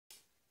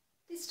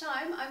This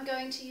time I'm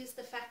going to use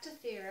the factor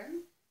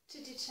theorem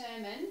to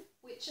determine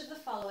which of the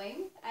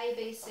following, A,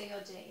 B, C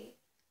or D,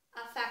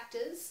 are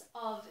factors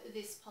of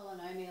this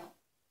polynomial.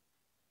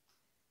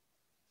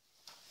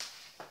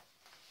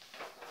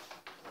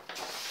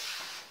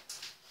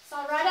 So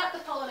I'll write out the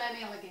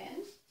polynomial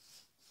again.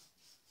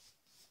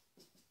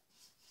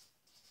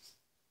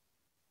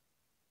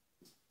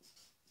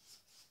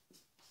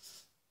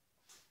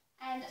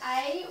 And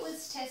A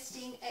was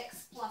testing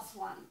x plus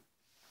 1.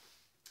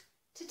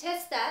 To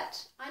test that,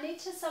 I need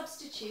to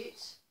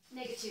substitute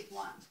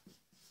 -1.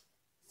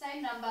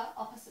 Same number,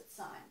 opposite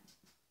sign.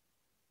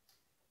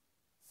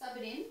 Sub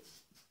it in.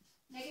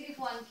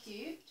 -1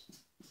 cubed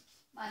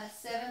minus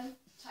 7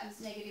 times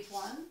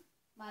 -1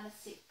 minus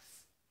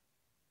 6.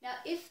 Now,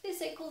 if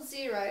this equals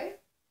 0,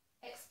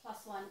 x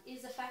plus 1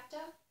 is a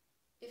factor.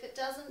 If it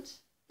doesn't,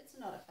 it's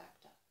not a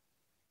factor.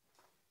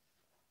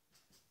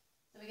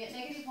 So we get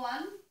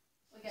 -1,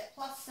 we get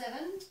plus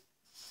 7,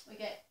 we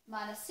get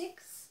minus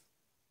 6.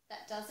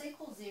 That does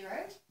equal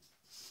 0.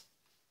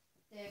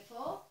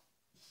 Therefore,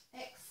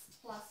 x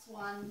plus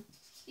 1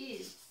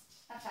 is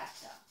a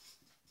factor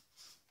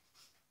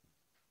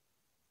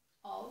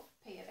of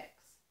p of x.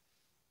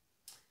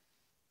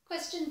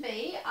 Question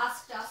B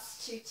asked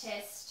us to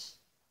test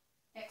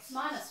x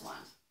minus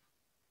 1.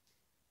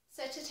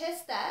 So to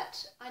test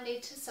that, I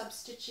need to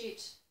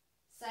substitute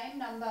same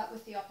number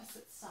with the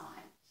opposite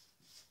sign.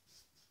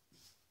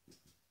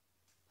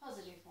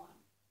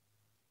 +1.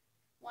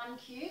 1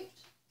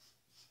 cubed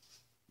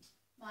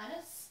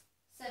minus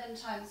 7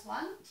 times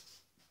 1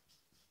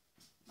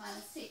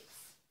 minus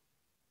 6.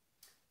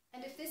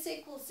 And if this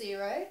equals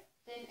 0,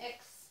 then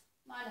x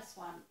minus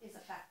 1 is a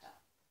factor.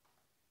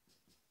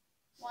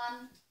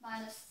 1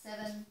 minus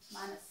 7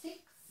 minus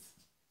 6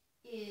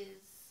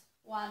 is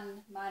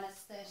 1 minus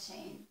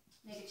 13,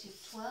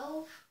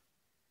 -12.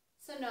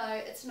 So no,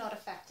 it's not a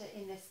factor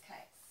in this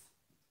case.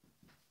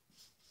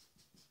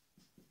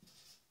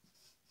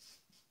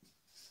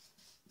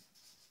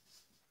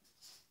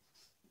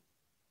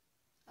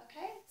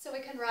 Okay, so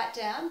we can write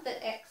down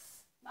that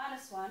x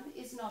minus 1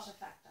 is not a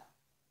factor.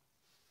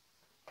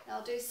 Now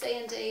I'll do C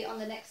and D on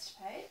the next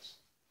page.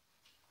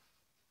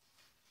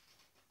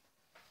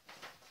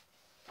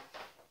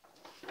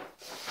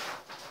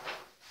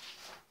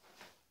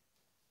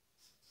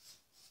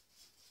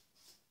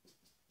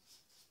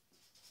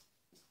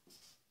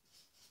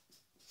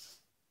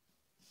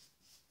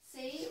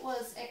 C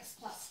was x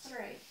plus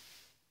 3.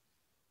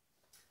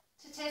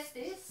 To test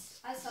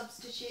this, I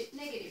substitute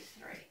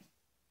 -3.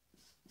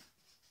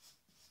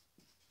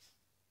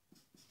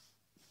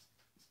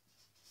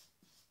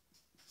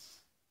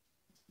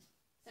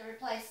 So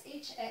replace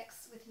each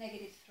x with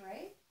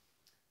 -3.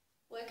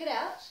 Work it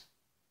out.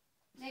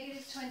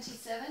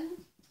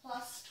 -27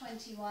 plus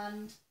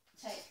 21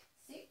 take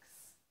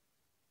 6.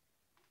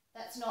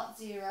 That's not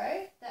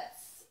 0.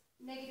 That's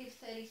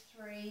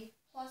 -33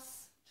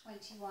 plus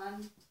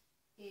 21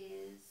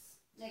 is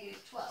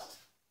 -12.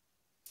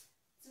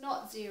 It's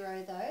not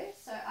 0 though,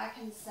 so I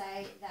can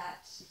say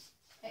that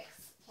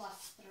x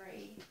plus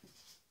 3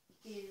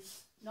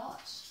 is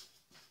not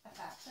a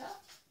factor.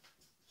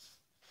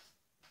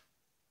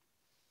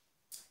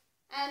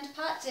 And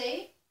part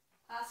D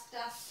asked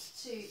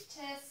us to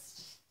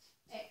test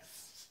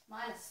x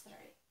minus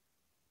 3.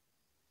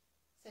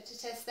 So to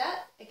test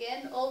that,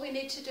 again, all we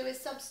need to do is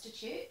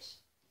substitute,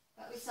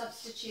 but we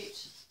substitute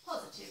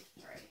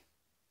 +3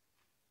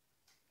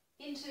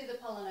 into the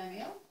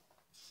polynomial.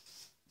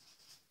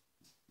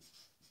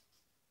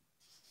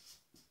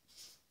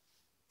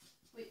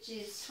 Which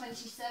is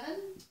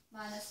 27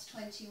 minus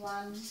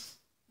 21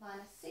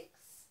 minus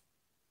 6.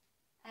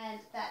 And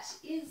that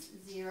is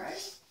 0.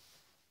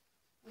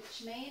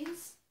 Which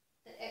means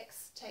that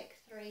x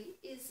take 3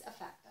 is a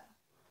factor.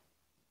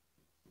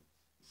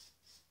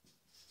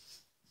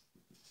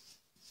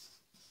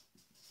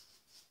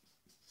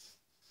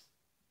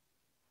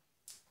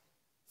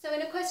 So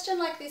in a question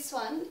like this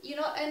one, you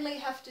not only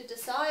have to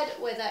decide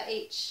whether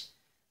each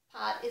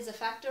part is a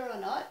factor or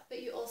not,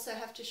 but you also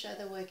have to show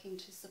the working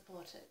to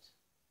support it.